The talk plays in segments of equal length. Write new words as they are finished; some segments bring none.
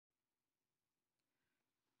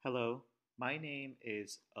Hello, my name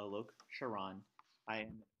is Alok Sharan. I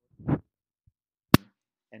am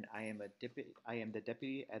I am the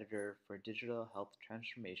deputy editor for digital health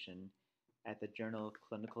transformation at the journal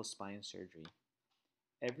Clinical Spine Surgery.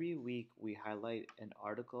 Every week we highlight an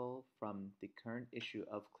article from the current issue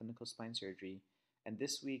of Clinical Spine Surgery, and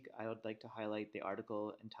this week I would like to highlight the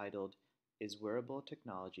article entitled "Is Wearable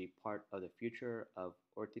Technology Part of the Future of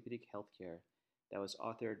Orthopedic Healthcare?" that was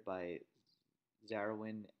authored by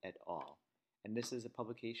Zarwin et al. And this is a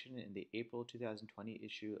publication in the April 2020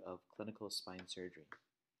 issue of Clinical Spine Surgery.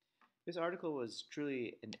 This article was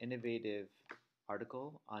truly an innovative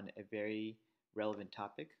article on a very relevant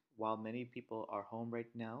topic. While many people are home right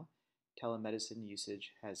now, telemedicine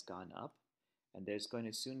usage has gone up, and there's going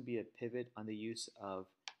to soon be a pivot on the use of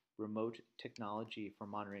remote technology for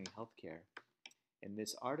monitoring healthcare. In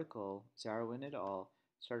this article, Zarwin et al.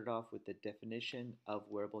 Started off with the definition of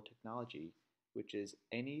wearable technology, which is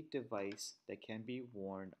any device that can be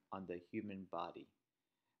worn on the human body.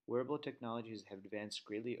 Wearable technologies have advanced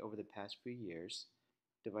greatly over the past few years.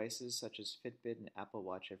 Devices such as Fitbit and Apple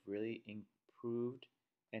Watch have really improved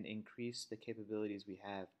and increased the capabilities we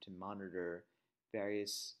have to monitor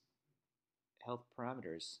various health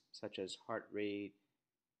parameters such as heart rate,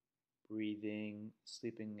 breathing,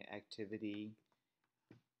 sleeping activity.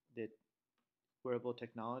 The wearable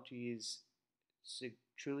technologies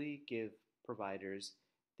truly give providers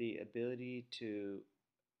the ability to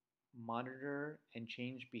monitor and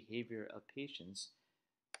change behavior of patients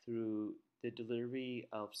through the delivery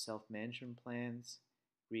of self-management plans,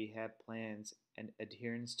 rehab plans, and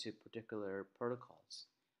adherence to particular protocols.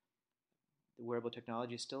 The wearable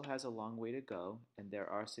technology still has a long way to go, and there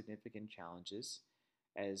are significant challenges.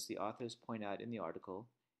 As the authors point out in the article,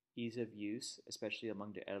 ease of use, especially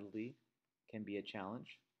among the elderly, can be a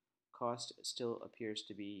challenge. Cost still appears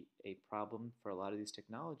to be a problem for a lot of these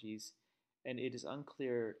technologies, and it is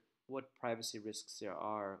unclear what privacy risks there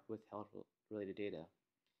are with health-related data.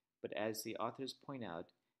 But as the authors point out,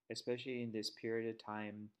 especially in this period of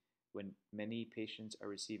time when many patients are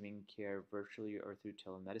receiving care virtually or through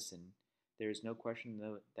telemedicine, there is no question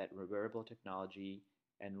though that wearable technology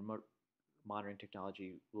and remote monitoring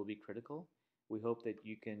technology will be critical. We hope that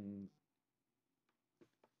you can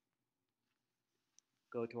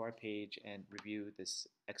go to our page and review this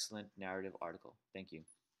excellent narrative article. Thank you.